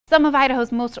Some of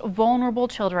Idaho's most vulnerable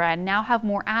children now have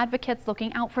more advocates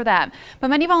looking out for them, but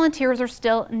many volunteers are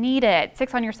still needed.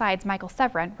 6 on Your Side's Michael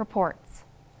Severin reports.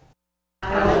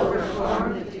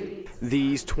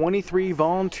 These 23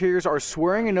 volunteers are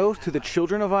swearing an oath to the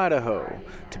children of Idaho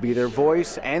to be their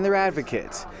voice and their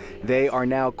advocates. They are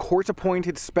now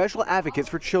court-appointed special advocates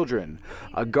for children,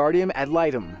 a guardian ad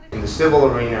litem. In the civil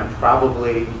arena,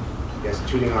 probably, I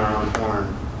guess tooting our own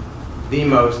horn, the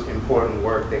most important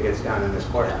work that gets done in this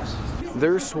courthouse.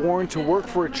 They're sworn to work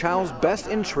for a child's best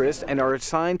interest and are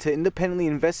assigned to independently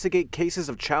investigate cases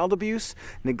of child abuse,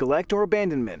 neglect, or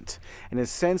abandonment. In a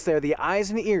sense, they're the eyes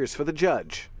and ears for the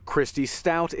judge. Christy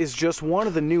Stout is just one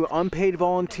of the new unpaid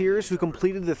volunteers who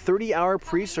completed the 30-hour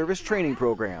pre-service training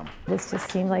program. This just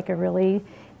seemed like a really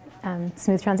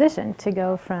smooth transition to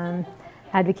go from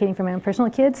advocating for my own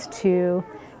personal kids to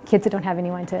kids that don't have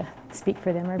anyone to speak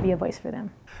for them or be a voice for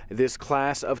them. This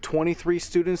class of 23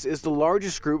 students is the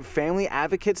largest group Family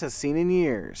Advocates has seen in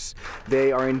years.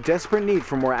 They are in desperate need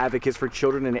for more advocates for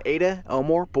children in Ada,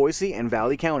 Elmore, Boise, and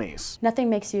Valley counties. Nothing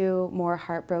makes you more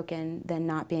heartbroken than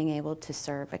not being able to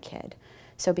serve a kid.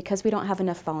 So because we don't have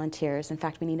enough volunteers, in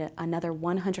fact we need another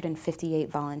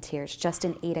 158 volunteers just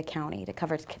in Ada County to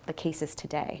cover the cases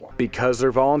today. Because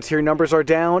their volunteer numbers are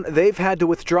down, they've had to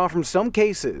withdraw from some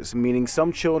cases, meaning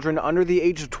some children under the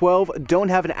age of 12 don't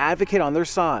have an advocate on their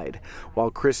side.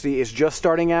 While Christy is just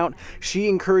starting out, she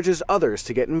encourages others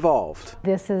to get involved.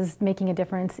 This is making a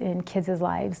difference in kids'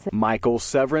 lives. Michael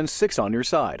Severin, 6 on Your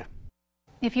Side.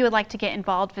 If you would like to get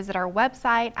involved, visit our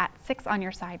website at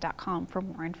 6onyourside.com for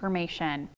more information.